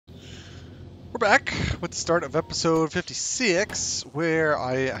We're back with the start of episode 56, where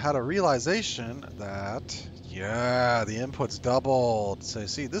I had a realization that, yeah, the input's doubled. So,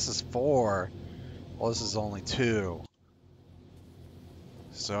 see, this is 4. Well, this is only 2.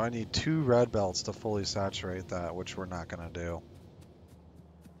 So I need 2 red belts to fully saturate that, which we're not going to do.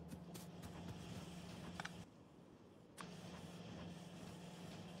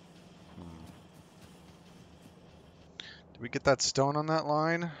 Did we get that stone on that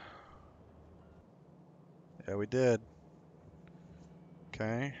line? Yeah, we did.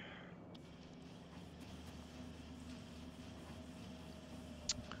 Okay.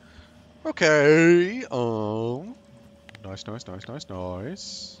 Okay. Nice, nice, nice, nice,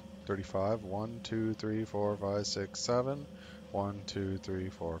 nice. 35. 1, 2, 3, 4, 5, 6, 7. 1, 2, 3,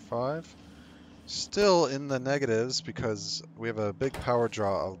 4, 5. Still in the negatives because we have a big power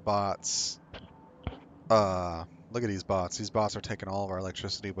draw of bots. Look at these bots. These bots are taking all of our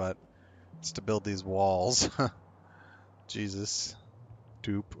electricity, but it's to build these walls. Jesus.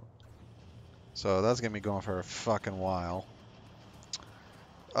 Dupe. So that's gonna be going for a fucking while.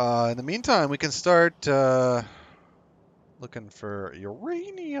 In the meantime, we can start looking for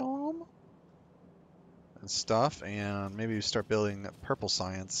uranium and stuff, and maybe start building purple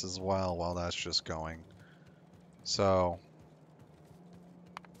science as well while that's just going. So,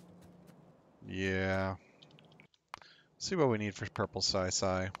 yeah. See what we need for purple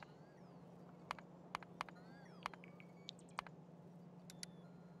sci-sci.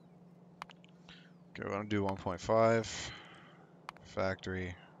 Okay, we're gonna do 1.5.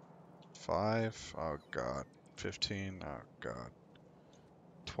 Factory 5. Oh god. 15. Oh god.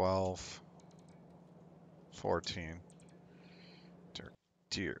 12. 14.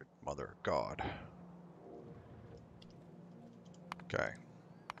 Dear mother of God. Okay.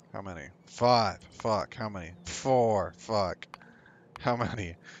 How many? 5. Fuck. How many? 4. Fuck. How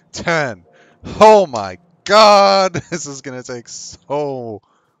many? 10. Oh my god! This is gonna take so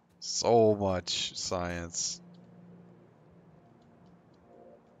much science.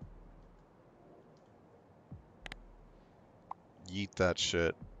 Yeet that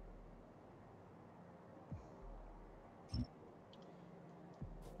shit.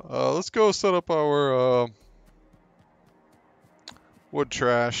 Let's go set up our wood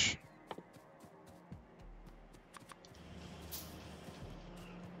trash.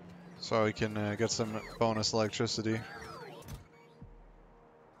 So we can get some bonus electricity.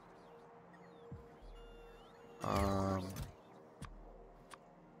 Um,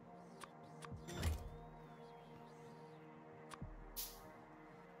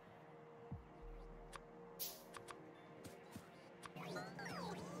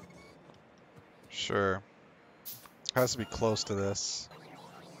 sure. Has to be close to this.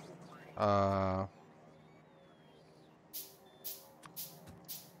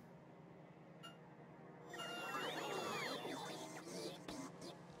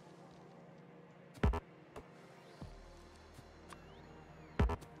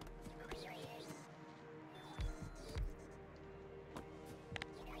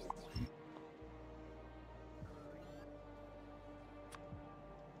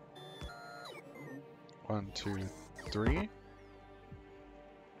 1, 2, 3.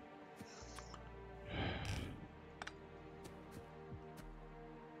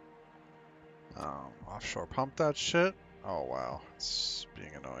 Offshore pump that shit. Oh wow, it's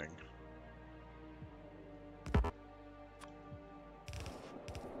being annoying.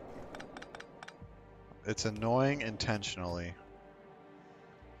 It's annoying intentionally.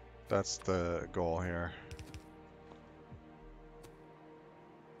 That's the goal here.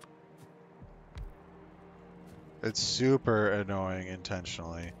 It's super annoying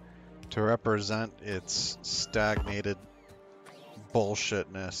intentionally to represent its stagnated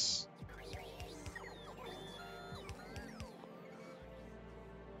bullshitness.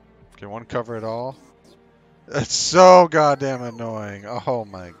 Can one cover it all? It's so goddamn annoying. Oh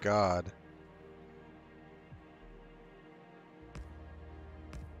my god.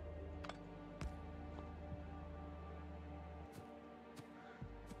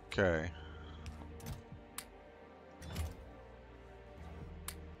 Okay.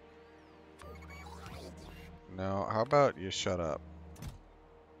 No, how about you shut up?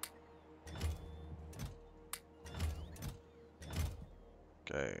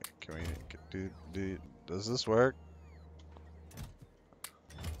 Okay, can we does this work?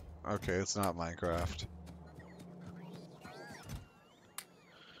 Okay, it's not Minecraft.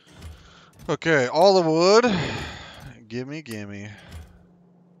 Okay, all the wood. Gimme, gimme.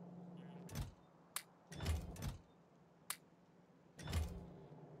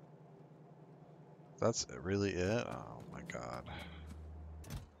 That's really it? Oh my god.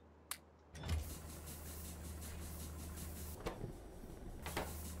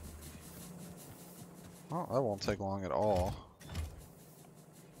 Oh, that won't take long at all.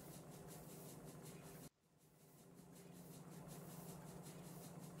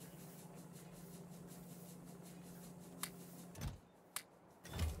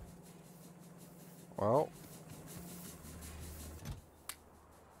 Well,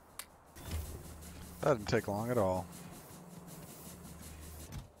 that didn't take long at all.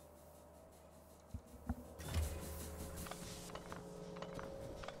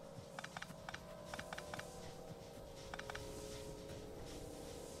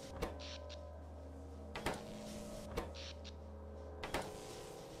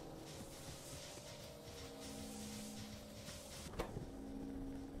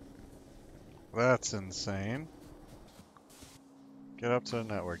 That's insane. Get up to the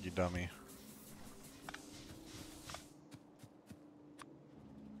network, you dummy.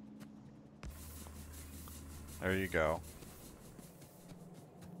 There you go.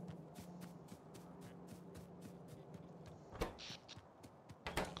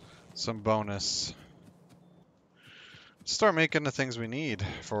 Some bonus. Start making the things we need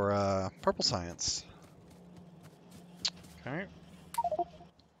for purple science. Okay.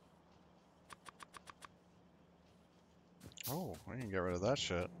 Oh, we can get rid of that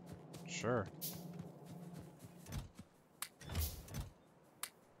shit. Sure.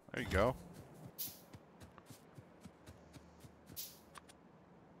 There you go.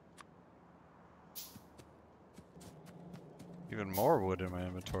 Even more wood in my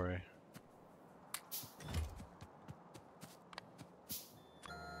inventory.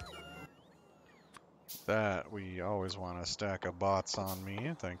 That, we always want a stack of bots on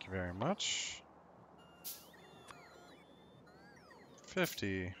me. Thank you very much.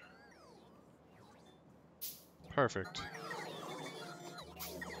 50. Perfect.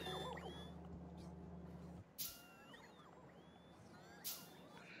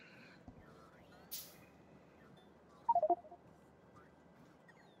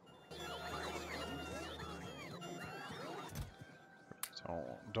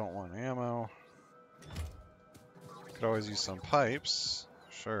 Don't want ammo. Could always use some pipes.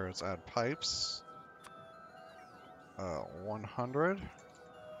 Sure, let's add pipes. 100.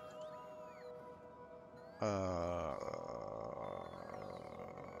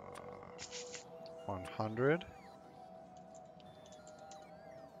 100.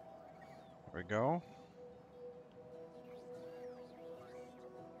 There we go.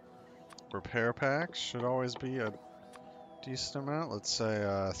 Repair packs should always be a decent amount. Let's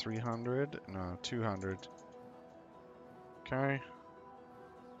say 300. No, 200. Okay.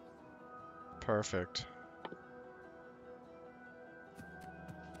 Perfect.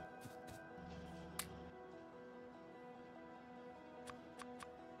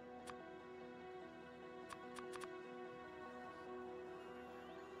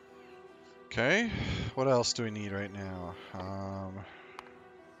 Okay, what else do we need right now? I don't know.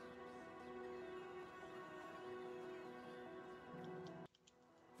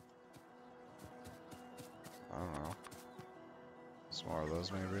 Some more of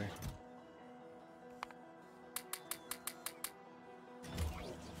those, maybe.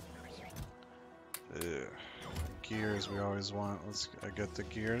 Ugh. Gears we always want. Let's get the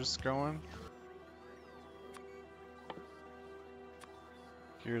gears going.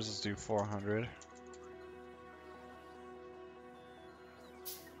 Gears, let's do 400.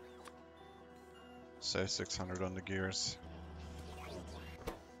 Say 600 on the gears.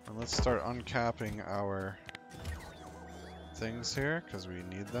 And let's start uncapping our things here, because we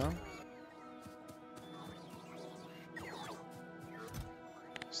need them.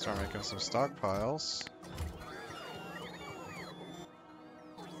 Start making some stockpiles.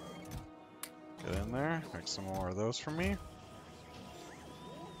 Get in there, make some more of those for me.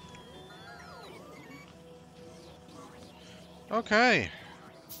 Okay.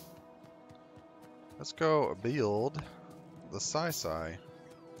 Let's go build the Sai.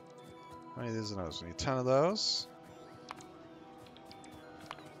 How many of these are those? We need 10 of those.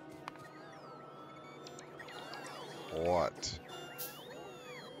 What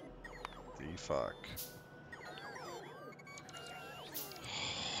the fuck?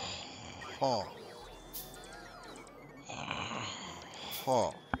 Huh.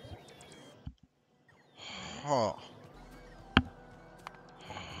 Huh. Huh.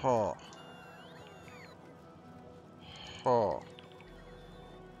 Huh. Huh.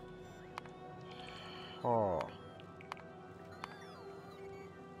 Huh.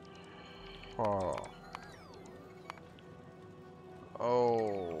 Huh.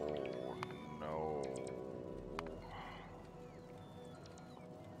 Oh no.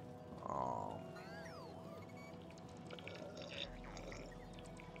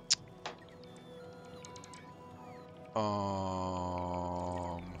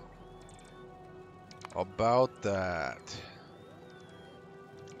 About that.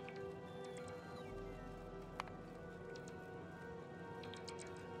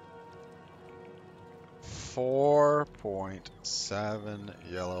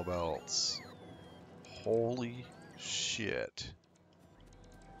 $4.7 yellow belts. Holy shit.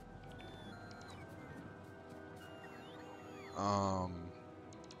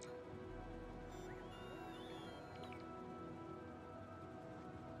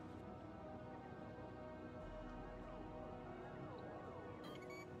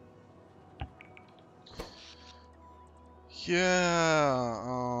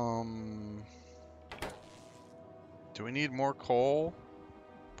 Yeah, do we need more coal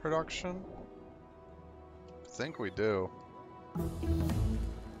production? I think we do.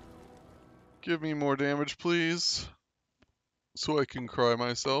 Give me more damage, please, so I can cry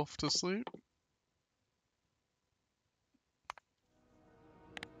myself to sleep.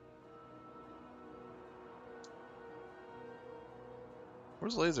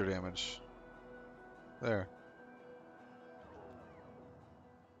 Where's laser damage? There.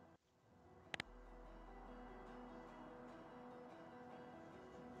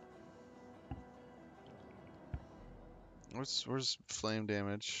 Where's flame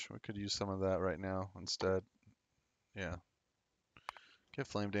damage? We could use some of that right now instead. Yeah. Get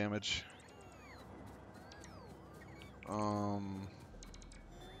flame damage.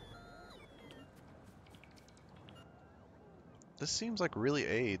 This seems like really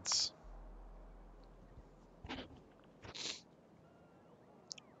aids.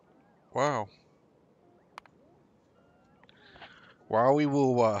 Wow. Wow, we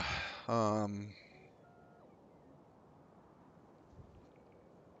will,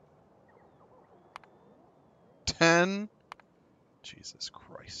 10? Jesus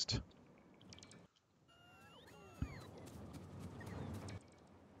Christ.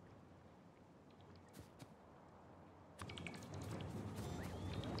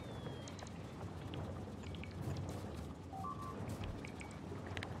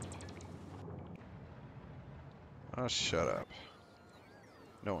 Oh, shut up.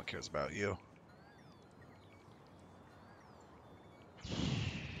 No one cares about you.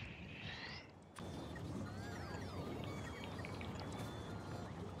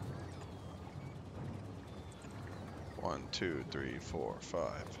 One, two, three, four, 5,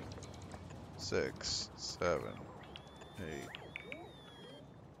 6, 7, 8,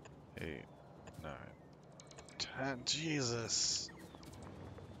 8, 9, 10. Jesus.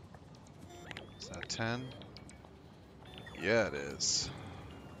 Is that 10? Yeah, it is.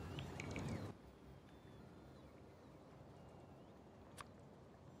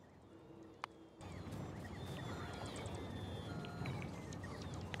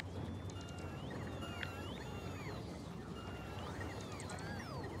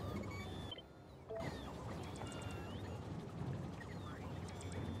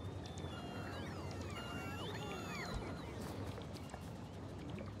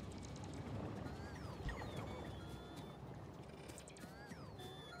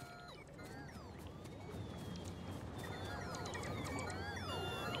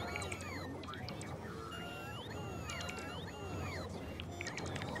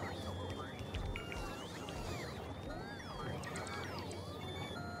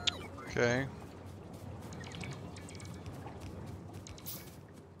 Okay.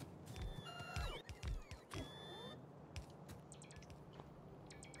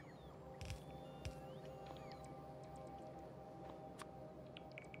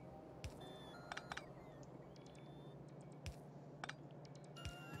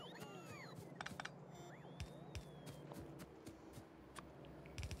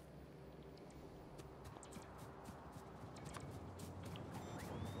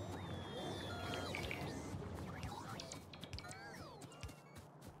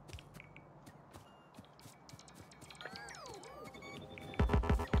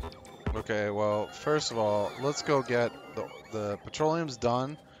 Okay, well, first of all, let's go get the petroleum's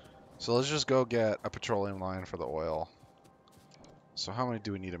done. So let's just go get a petroleum line for the oil. So how many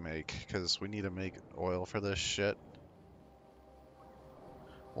do we need to make? Because we need to make oil for this shit.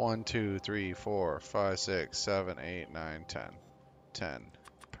 1, 2, 3, 4, 5, 6, 7, 8, 9, 10. 10.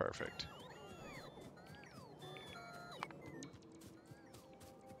 Perfect.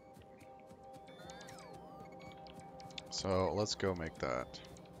 So let's go make that.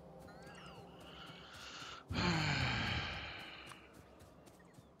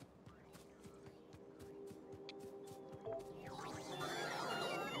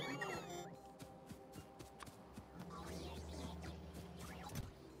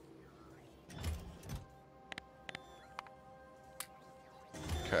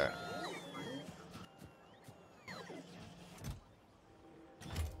 Okay.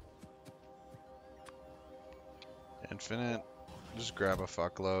 Infinite. Just grab a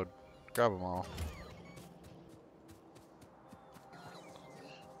fuckload. Grab them all.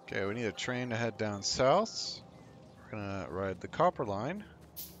 Okay, we need a train to head down south. We're gonna ride the copper line.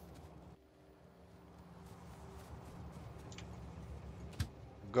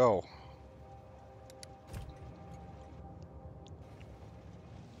 Go.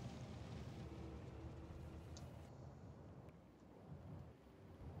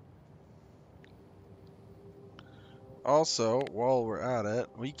 Also, while we're at it,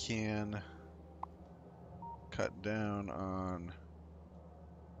 we can cut down on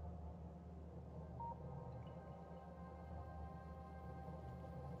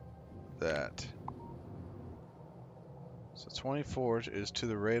that. So 24 is to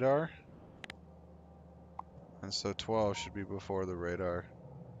the radar, and so 12 should be before the radar.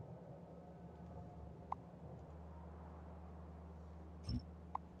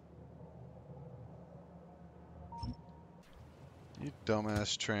 You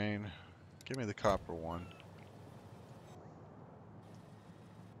dumbass train. Give me the copper one.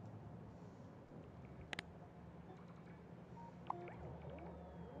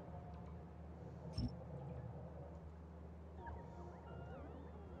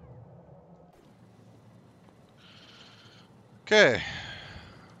 Okay.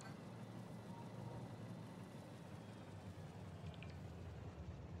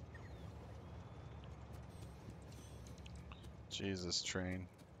 Jesus, train.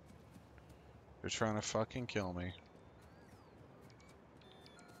 You're trying to fucking kill me.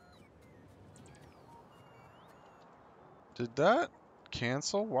 Did that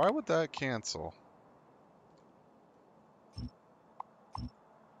cancel? Why would that cancel?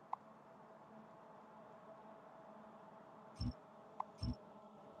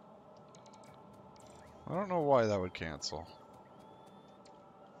 I don't know why that would cancel.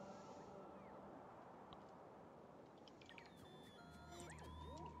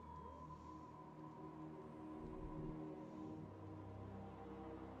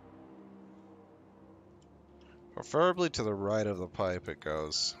 Preferably to the right of the pipe it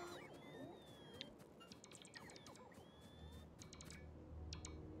goes.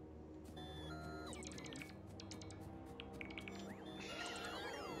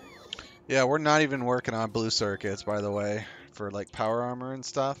 Yeah, we're not even working on blue circuits, by the way, for like power armor and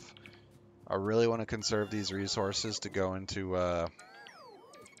stuff. I really want to conserve these resources to go into,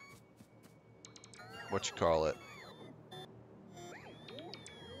 what you call it?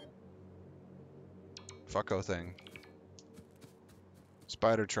 Fucko thing.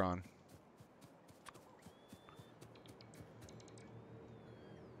 Spidertron.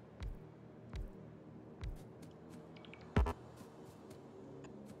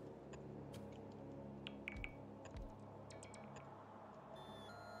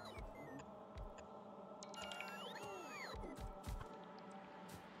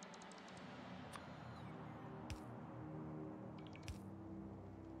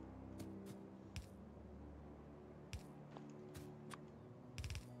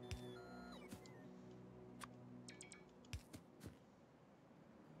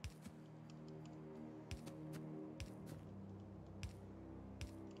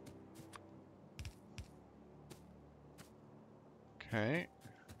 Okay.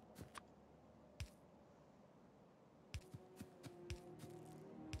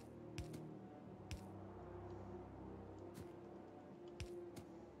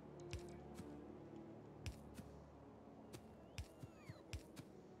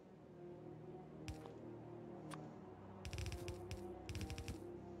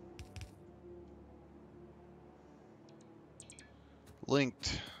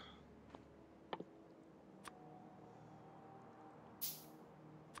 Linked.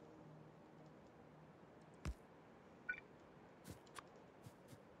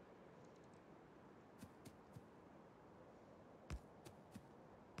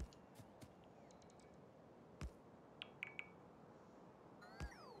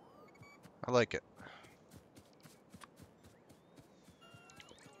 I like it.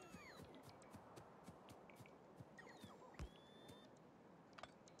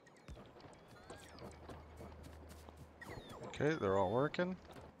 Okay, they're all working.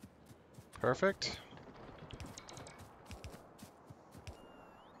 Perfect.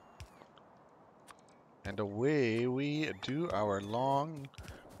 And away we do our long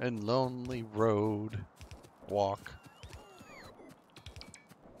and lonely road walk.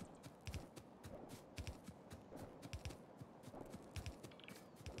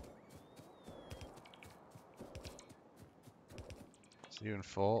 Even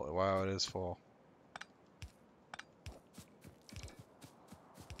full? Wow, it is full.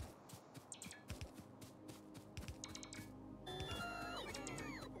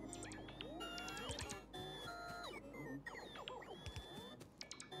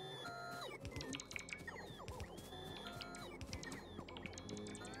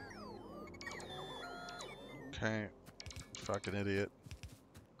 Okay. Fucking idiot.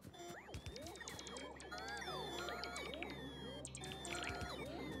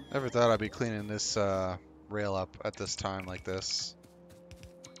 Never thought I'd be cleaning this rail up at this time like this.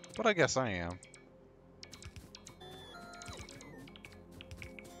 But I guess I am.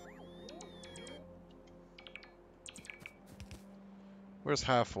 Where's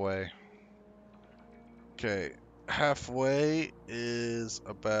halfway? Okay, halfway is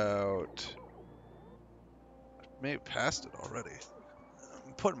about... Maybe past it already.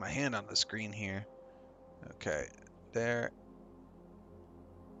 I'm putting my hand on the screen here. Okay, there.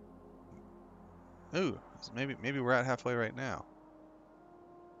 Ooh, maybe we're at halfway right now.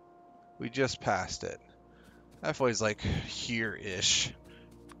 We just passed it. Halfway's like here-ish.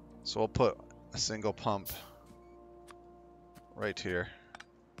 So we'll put a single pump right here.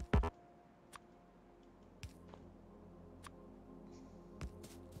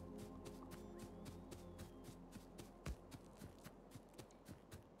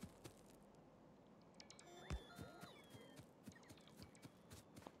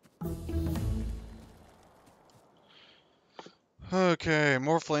 Okay,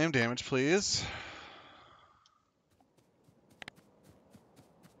 more flame damage, please.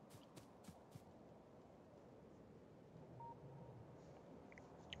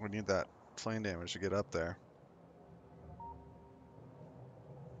 We need that flame damage to get up there.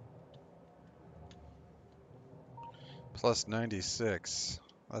 Plus 96.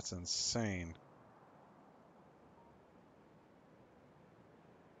 That's insane.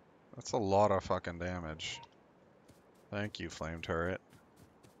 That's a lot of fucking damage. Thank you, flame turret.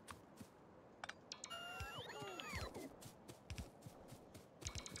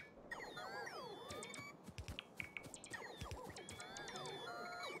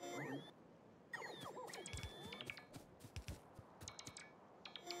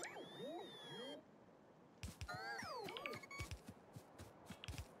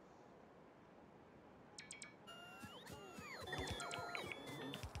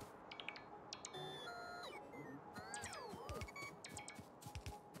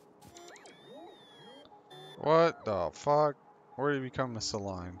 What the fuck? Where did he become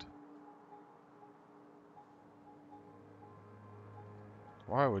misaligned?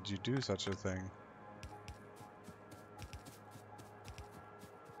 Why would you do such a thing?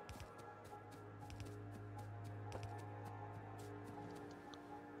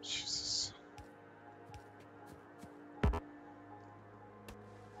 Jesus.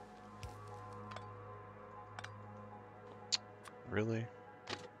 Really?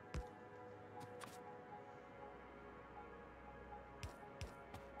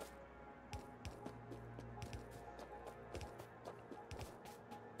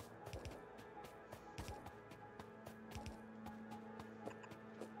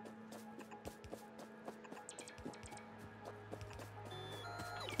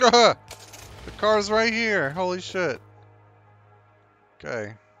 The car's right here. Holy shit.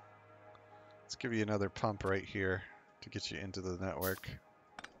 Okay. Let's give you another pump right here to get you into the network.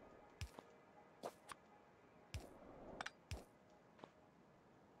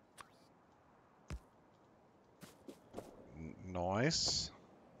 Nice.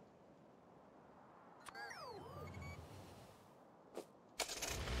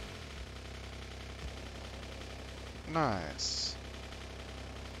 Nice.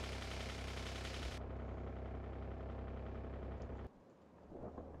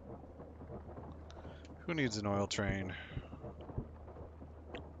 Who needs an oil train?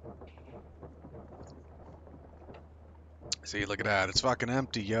 See, look at that. It's fucking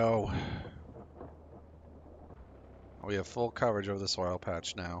empty, yo. We have full coverage over this oil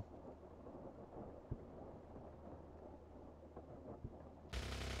patch now.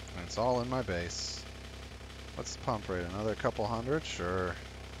 And it's all in my base. What's the pump rate? Another couple hundred? Sure.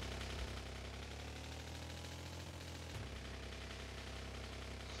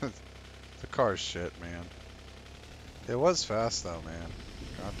 The car's shit, man. It was fast though, man.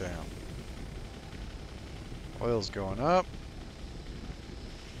 God damn. Oil's going up.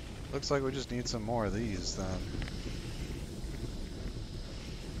 Looks like we just need some more of these then.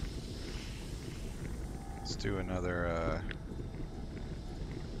 Let's do another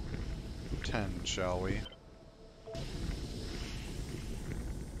 10, shall we?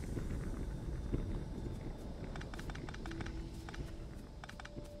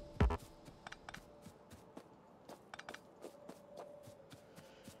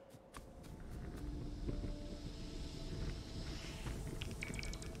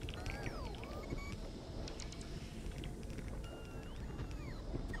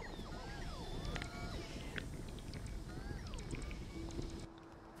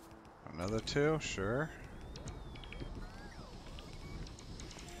 Another 2, sure.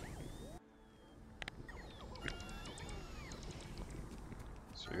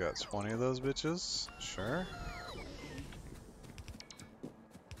 So we got 20 of those bitches, sure.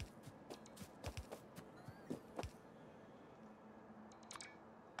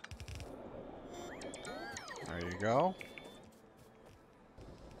 There you go.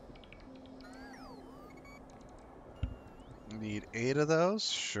 Need 8 of those,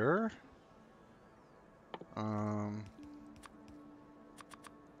 sure.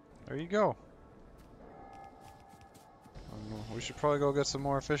 There you go. We should probably go get some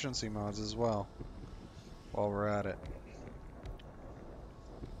more efficiency mods as well, while we're at it.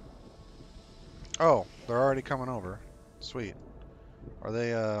 Oh, they're already coming over. Sweet. Are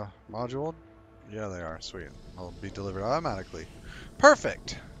they, moduled? Yeah, they are. Sweet. They'll be delivered automatically.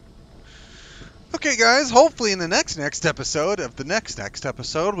 Perfect! Okay, guys, hopefully in the next episode of the next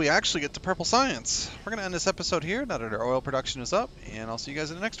episode, we actually get to Purple Science. We're going to end this episode here, now that our oil production is up, and I'll see you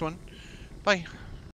guys in the next one. Bye.